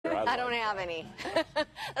I don't have any.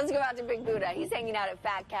 Let's go out to Big Budah. He's hanging out at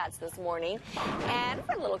FatCats this morning. And we've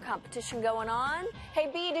got a little competition going on. Hey,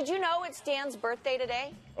 B, did you know it's Dan's birthday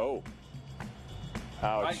today? Oh.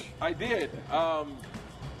 Ouch. I did.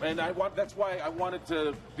 And that's why I wanted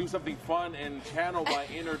to do something fun and channel my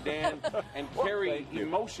inner Dan and carry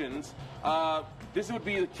emotions. This would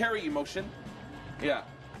be the carry emotion. Yeah.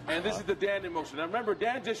 And this is the Dan emotion. Now remember,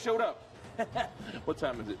 Dan just showed up. What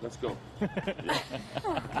time is it? Let's go.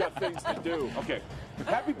 Got things to do. Okay.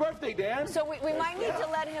 Happy birthday, Dan. So we might need to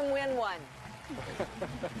let him win one.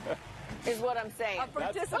 Is what I'm saying. A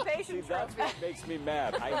participation that's what makes me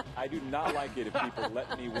mad. I do not like it if people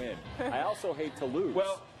let me win. I also hate to lose.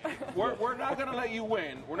 Well, we're not going to let you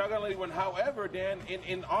win. We're not going to let you win. However, Dan,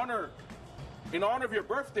 in honor of your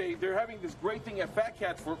birthday, they're having this great thing at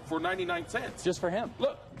FatCats for 99 cents. Just for him.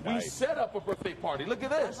 Look, Nice. we set up a birthday party. Look at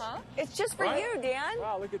this. It's just for Right? you, Dan.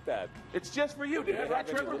 Wow, look at that. It's just for you, Dan. Right,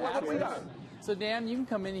 Trevor? What do we got? So, Dan, you can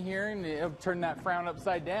come in here and turn that frown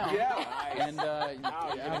upside down. Yeah. And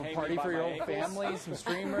have a party for your whole family, some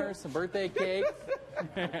streamers, some birthday cake.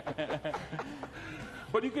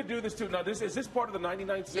 But you could do this too. Now, is this part of the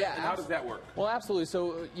 99 cent? Yeah, And how does that work? Well, absolutely.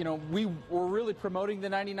 So, we're really promoting the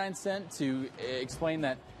 99 cent to explain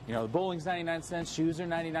that, the bowling's 99 cents, shoes are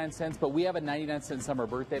 99 cents, but we have a 99 cent summer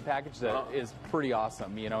birthday package that is pretty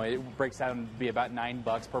awesome. It breaks down to be about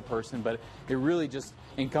 $9 per person, but it really just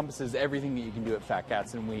encompasses everything that you can do at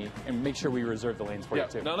FatCats, and make sure we reserve the lanes for you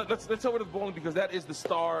too. Now let's over to the bowling, because that is the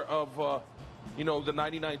star of the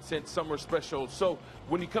 99 cent summer special. So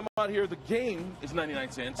when you come out here, the game is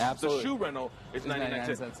 99 cents. Absolutely. The shoe rental is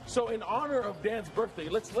 99 cents. So in honor of Dan's birthday,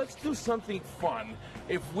 let's do something fun.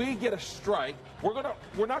 If we get a strike, we're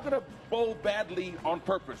not gonna bowl badly on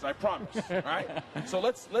purpose. I promise. All right. So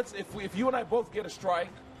if you and I both get a strike,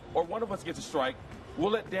 or one of us gets a strike,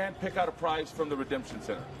 we'll let Dan pick out a prize from the Redemption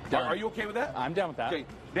Center. Are you okay with that? I'm down with that. Okay,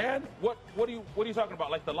 Dan, what are you talking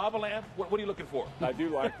about? Like the lava lamp? What are you looking for? I do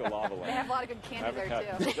like the lava lamp. They have a lot of good candy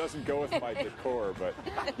there, too. It doesn't go with my decor, but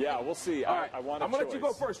yeah, we'll see. All right, I want a I'm gonna let you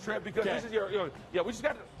go first, Trev, because this is your we just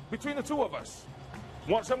got between the two of us.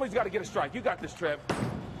 Somebody's got to get a strike. You got this, Trev.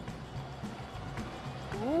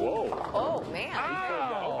 Whoa. Oh, man.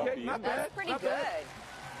 Okay, not bad. That's pretty not good. bad.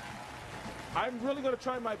 I'm really going to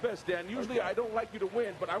try my best, Dan. Usually I don't like you to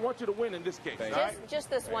win, but I want you to win in this case. Just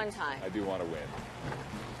this one time. I do want to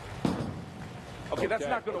win. Okay, that's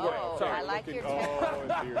not going to work. Oh, Sorry. I like your tip. Oh,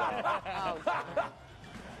 dear.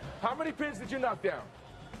 How many pins did you knock down?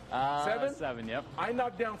 7? 7, yep. I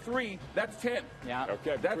knocked down 3. That's 10. Yeah.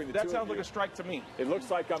 Okay, That sounds like a strike to me. It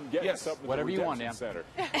looks like I'm getting something. Whatever at the you want, Redemption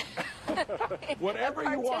Dan. Center. Whatever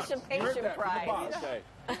you want. You heard Participation that from the prize. boss.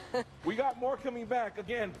 Okay. We got more coming back.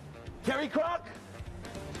 Again, Kerry Crock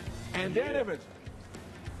and Dan Evans.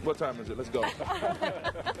 What time is it? Let's go.